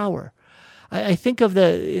rescuing power. I think of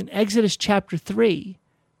in Exodus chapter 3,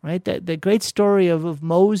 right? The great story of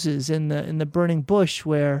Moses in the burning bush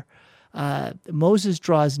where Moses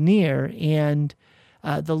draws near and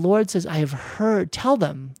the Lord says, I've heard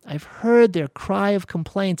their cry of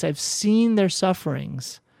complaints. I've seen their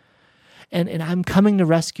sufferings, and I'm coming to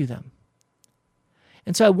rescue them.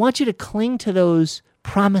 And so I want you to cling to those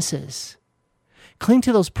promises. Cling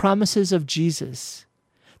to those promises of Jesus,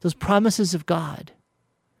 those promises of God.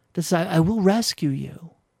 That says, I will rescue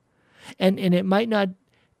you. And it might not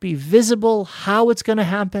be visible how it's going to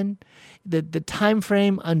happen, the time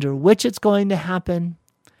frame under which it's going to happen,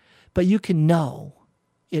 but you can know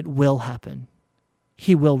it will happen.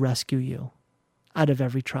 He will rescue you out of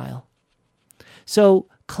every trial. So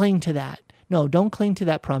cling to that. No, don't cling to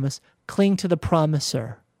that promise. Cling to the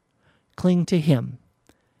promiser. Cling to him,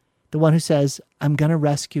 the one who says, I'm going to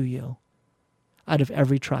rescue you out of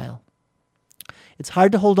every trial. It's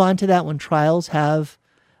hard to hold on to that when trials have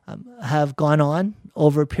gone on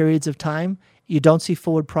over periods of time. You don't see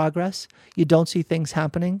forward progress. You don't see things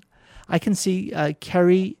happening. I can see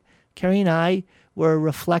Carrie and I were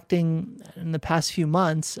reflecting in the past few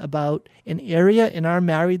months about an area in our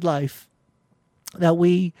married life that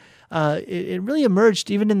it really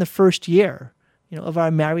emerged even in the first year, of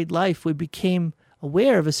our married life. We became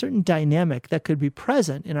aware of a certain dynamic that could be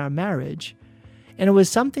present in our marriage. And it was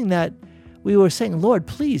something that we were saying, Lord,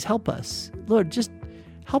 please help us. Lord, just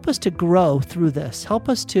help us to grow through this. Help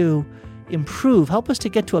us to improve. Help us to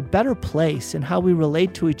get to a better place in how we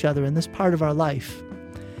relate to each other in this part of our life.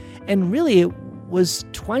 And really, it was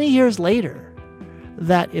 20 years later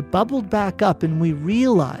that it bubbled back up and we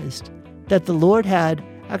realized that the Lord had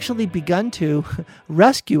actually begun to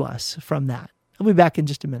rescue us from that. I'll be back in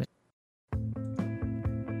just a minute.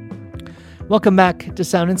 Welcome back to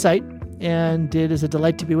Sound Insight, and it is a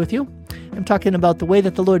delight to be with you. I'm talking about the way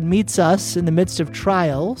that the Lord meets us in the midst of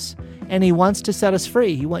trials, and he wants to set us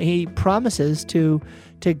free. He promises to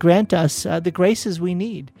grant us the graces we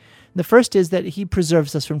need. The first is that he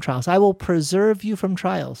preserves us from trials. I will preserve you from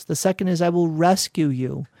trials. The second is I will rescue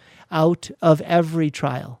you out of every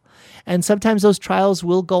trial. And sometimes those trials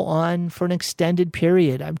will go on for an extended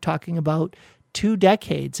period. I'm talking about 2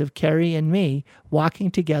 decades of Carrie and me walking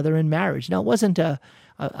together in marriage. Now, it wasn't a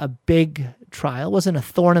big trial. It wasn't a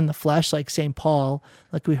thorn in the flesh like St. Paul,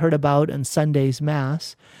 like we heard about in Sunday's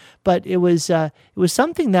Mass. But it was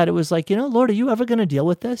something that it was like, Lord, are you ever going to deal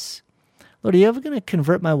with this? Lord, are you ever going to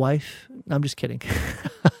convert my wife? No, I'm just kidding.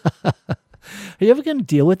 Are you ever going to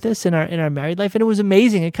deal with this in our married life? And it was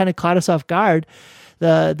amazing. It kind of caught us off guard.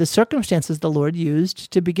 The circumstances the Lord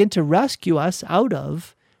used to begin to rescue us out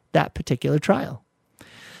of that particular trial.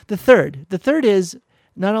 The third is,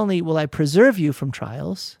 not only will I preserve you from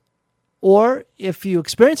trials, or if you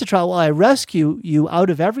experience a trial, will I rescue you out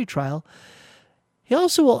of every trial, He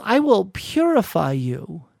also will, I will purify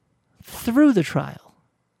you through the trial.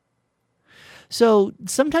 So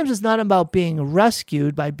sometimes it's not about being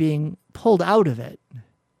rescued by being pulled out of it,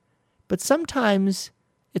 but sometimes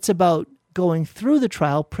it's about going through the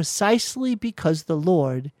trial precisely because the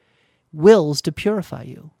Lord wills to purify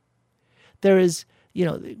you. There is,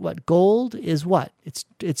 what gold is what? It's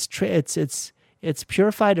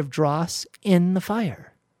purified of dross in the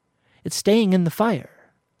fire. It's staying in the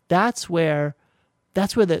fire. That's where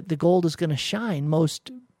the gold is going to shine most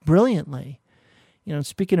brilliantly.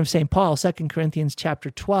 Speaking of St. Paul, 2 Corinthians chapter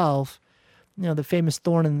 12, the famous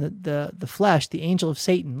thorn in the flesh, the angel of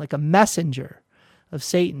Satan, like a messenger of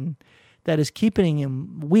Satan that is keeping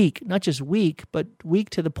him weak, not just weak, but weak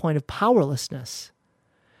to the point of powerlessness.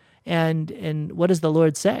 And what does the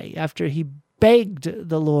Lord say? After he begged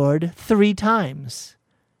the Lord 3 times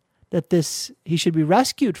that he should be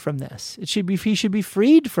rescued from this. He should be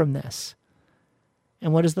freed from this.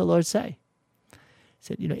 And what does the Lord say? He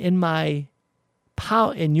said,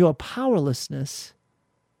 in your powerlessness,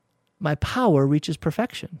 my power reaches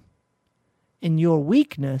perfection. In your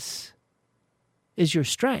weakness is your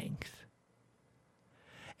strength.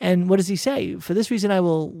 And what does he say? For this reason I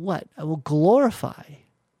will what? I will glorify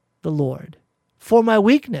the Lord for my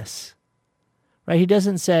weakness. Right? He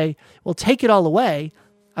doesn't say, well, take it all away.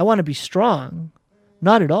 I want to be strong.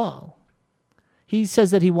 Not at all. He says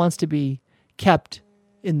that he wants to be kept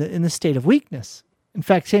in the state of weakness. In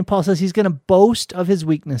fact, St. Paul says he's going to boast of his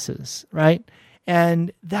weaknesses, right?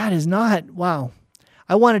 And that is not, wow.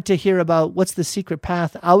 I wanted to hear about what's the secret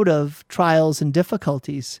path out of trials and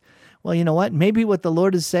difficulties. Well, you know what? Maybe what the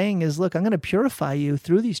Lord is saying is, look, I'm going to purify you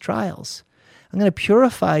through these trials. I'm going to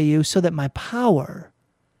purify you so that my power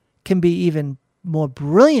can be even more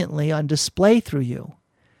brilliantly on display through you.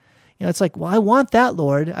 It's like, well, I want that,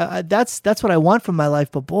 Lord. That's what I want from my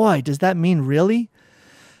life. But boy, does that mean really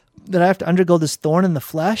that I have to undergo this thorn in the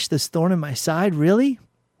flesh, this thorn in my side? Really?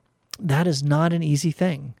 That is not an easy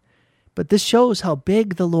thing. But this shows how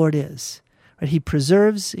big the Lord is. Right? He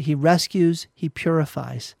preserves, he rescues, he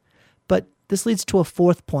purifies. But this leads to a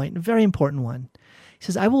fourth point, a very important one. He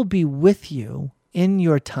says, I will be with you in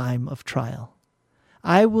your time of trial.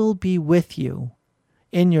 I will be with you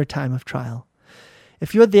in your time of trial.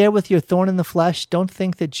 If you're there with your thorn in the flesh, don't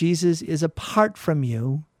think that Jesus is apart from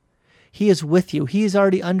you. He is with you. He has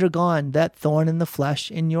already undergone that thorn in the flesh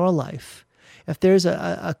in your life. If there's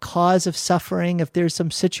a cause of suffering, if there's some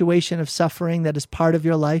situation of suffering that is part of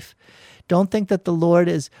your life, don't think that the Lord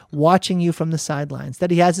is watching you from the sidelines,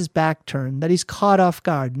 that he has his back turned, that he's caught off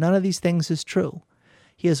guard. None of these things is true.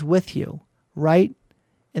 He is with you right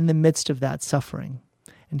in the midst of that suffering.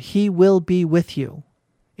 And he will be with you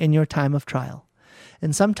in your time of trial.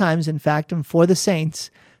 And sometimes, in fact, and for the saints,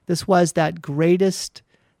 this was that greatest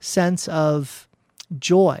sense of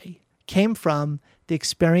joy came from the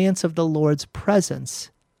experience of the Lord's presence,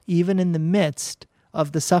 even in the midst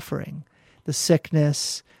of the suffering, the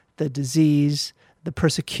sickness, the disease, the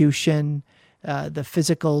persecution, the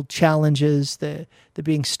physical challenges, the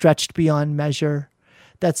being stretched beyond measure.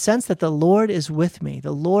 That sense that the Lord is with me,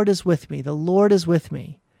 the Lord is with me, the Lord is with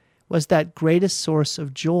me, was that greatest source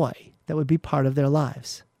of joy that would be part of their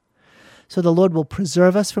lives. So the Lord will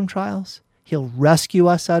preserve us from trials. He'll rescue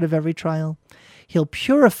us out of every trial. He'll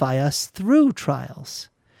purify us through trials.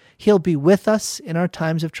 He'll be with us in our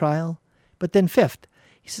times of trial. But then fifth,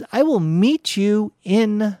 he says, I will meet you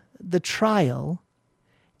in the trial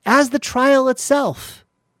as the trial itself.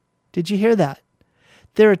 Did you hear that?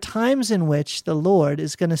 There are times in which the Lord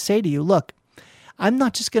is going to say to you, look, I'm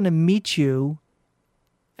not just going to meet you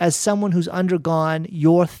as someone who's undergone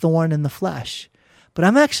your thorn in the flesh, but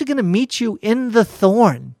I'm actually going to meet you in the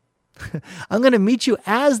thorn. I'm going to meet you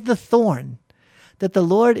as the thorn, that the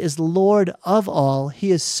Lord is Lord of all.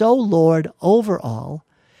 He is so Lord over all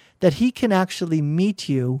that he can actually meet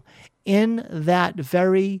you in that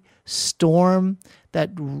very storm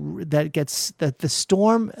the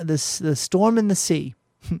storm in the sea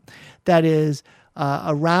that is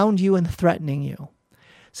around you and threatening you.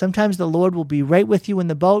 Sometimes the Lord will be right with you in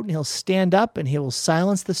the boat and he'll stand up and he will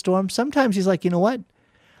silence the storm. Sometimes he's like, you know what?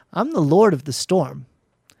 I'm the Lord of the storm.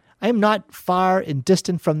 I am not far and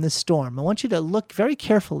distant from this storm. I want you to look very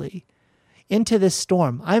carefully into this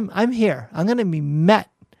storm. I'm here. I'm going to be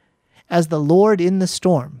met as the Lord in the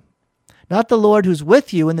storm. Not the Lord who's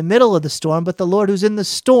with you in the middle of the storm, but the Lord who's in the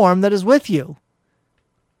storm that is with you.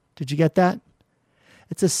 Did you get that?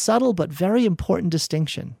 It's a subtle but very important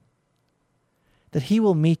distinction. That he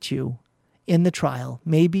will meet you in the trial,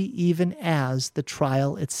 maybe even as the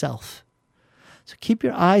trial itself. So keep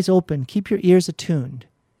your eyes open, keep your ears attuned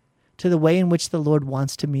to the way in which the Lord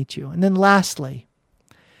wants to meet you. And then lastly,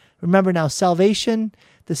 remember now, salvation,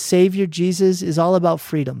 the Savior Jesus is all about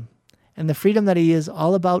freedom. And the freedom that he is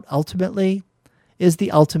all about ultimately is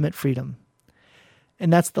the ultimate freedom.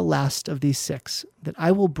 And that's the last of these 6, that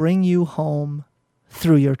I will bring you home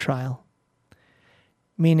through your trial.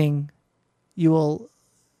 Meaning you'll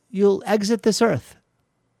exit this earth.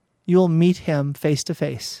 You'll meet him face to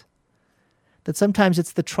face. That sometimes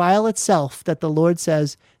it's the trial itself that the Lord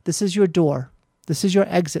says, this is your door. This is your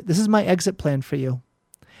exit. This is my exit plan for you.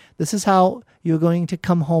 This is how you're going to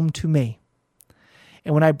come home to me.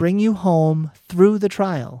 And when I bring you home through the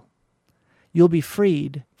trial, you'll be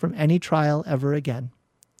freed from any trial ever again.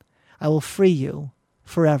 I will free you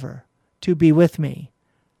forever to be with me,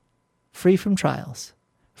 free from trials,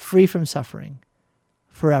 free from suffering,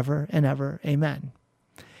 forever and ever. Amen.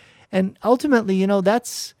 And ultimately,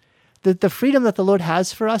 that's the freedom that the Lord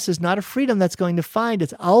has for us is not a freedom that's going to find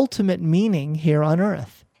its ultimate meaning here on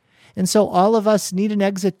earth. And so all of us need an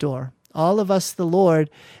exit door. All of us, the Lord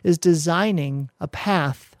is designing a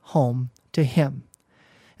path home to him.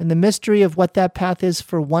 And the mystery of what that path is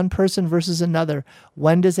for one person versus another.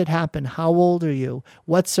 When does it happen? How old are you?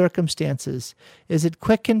 What circumstances? Is it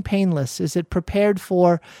quick and painless? Is it prepared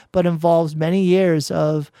for but involves many years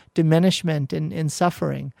of diminishment and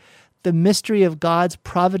suffering? The mystery of God's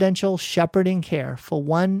providential shepherding care for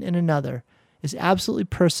one and another is absolutely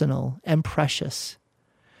personal and precious.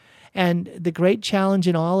 And the great challenge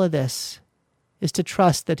in all of this is to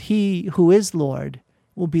trust that he who is Lord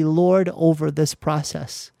will be Lord over this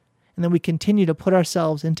process. And then we continue to put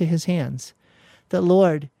ourselves into his hands. That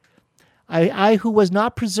Lord, I who was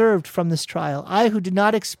not preserved from this trial, I who did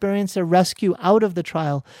not experience a rescue out of the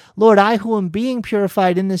trial, Lord, I who am being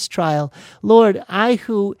purified in this trial, Lord, I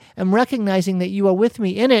who am recognizing that you are with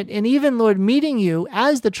me in it, and even, Lord, meeting you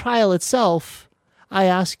as the trial itself, I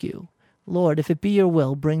ask you, Lord, if it be your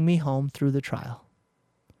will, bring me home through the trial.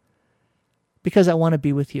 Because I want to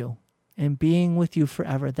be with you and being with you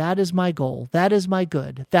forever. That is my goal. That is my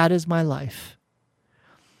good. That is my life.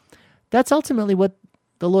 That's ultimately what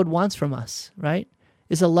the Lord wants from us, right?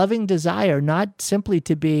 Is a loving desire, not simply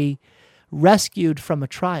to be rescued from a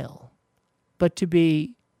trial, but to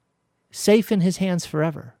be safe in his hands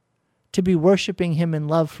forever, to be worshiping him in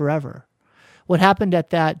love forever. What happened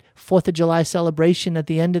at that 4th of July celebration at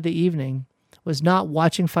the end of the evening was not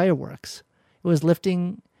watching fireworks. It was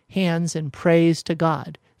lifting hands in praise to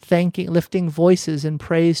God, lifting voices in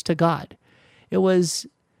praise to God. It was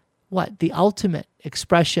the ultimate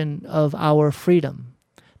expression of our freedom,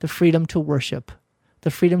 the freedom to worship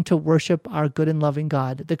our good and loving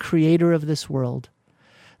God, the creator of this world,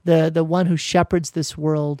 the one who shepherds this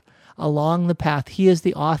world along the path. He is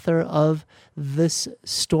the author of this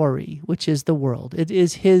story, which is the world. It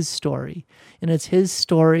is his story, and it's his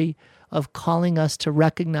story of calling us to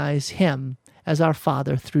recognize him as our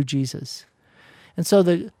Father through Jesus. And so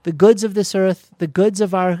the goods of this earth, the goods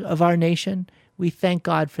of our nation, we thank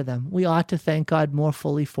God for them. We ought to thank God more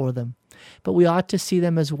fully for them. But we ought to see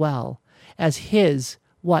them as well as his,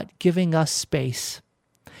 giving us space.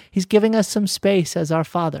 He's giving us some space as our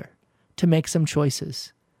Father to make some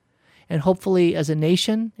choices. And hopefully as a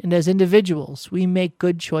nation and as individuals, we make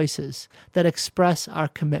good choices that express our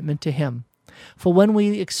commitment to him. For when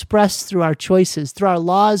we express through our choices, through our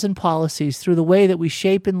laws and policies, through the way that we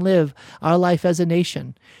shape and live our life as a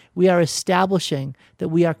nation, we are establishing that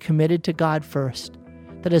we are committed to God first,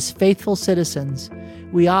 that as faithful citizens,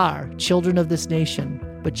 we are children of this nation,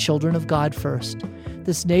 but children of God first.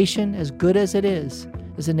 This nation, as good as it is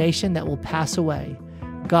a nation that will pass away.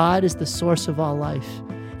 God is the source of all life,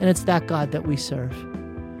 and it's that God that we serve.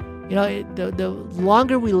 The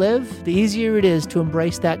longer we live, the easier it is to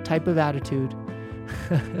embrace that type of attitude.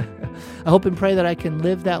 I hope and pray that I can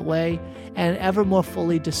live that way and ever more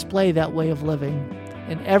fully display that way of living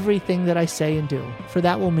in everything that I say and do, for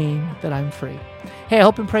that will mean that I'm free. Hey, I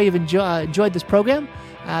hope and pray you've enjoyed this program.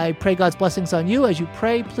 I pray God's blessings on you as you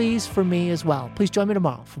pray, please, for me as well. Please join me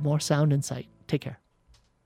tomorrow for more Sound Insight. Take care.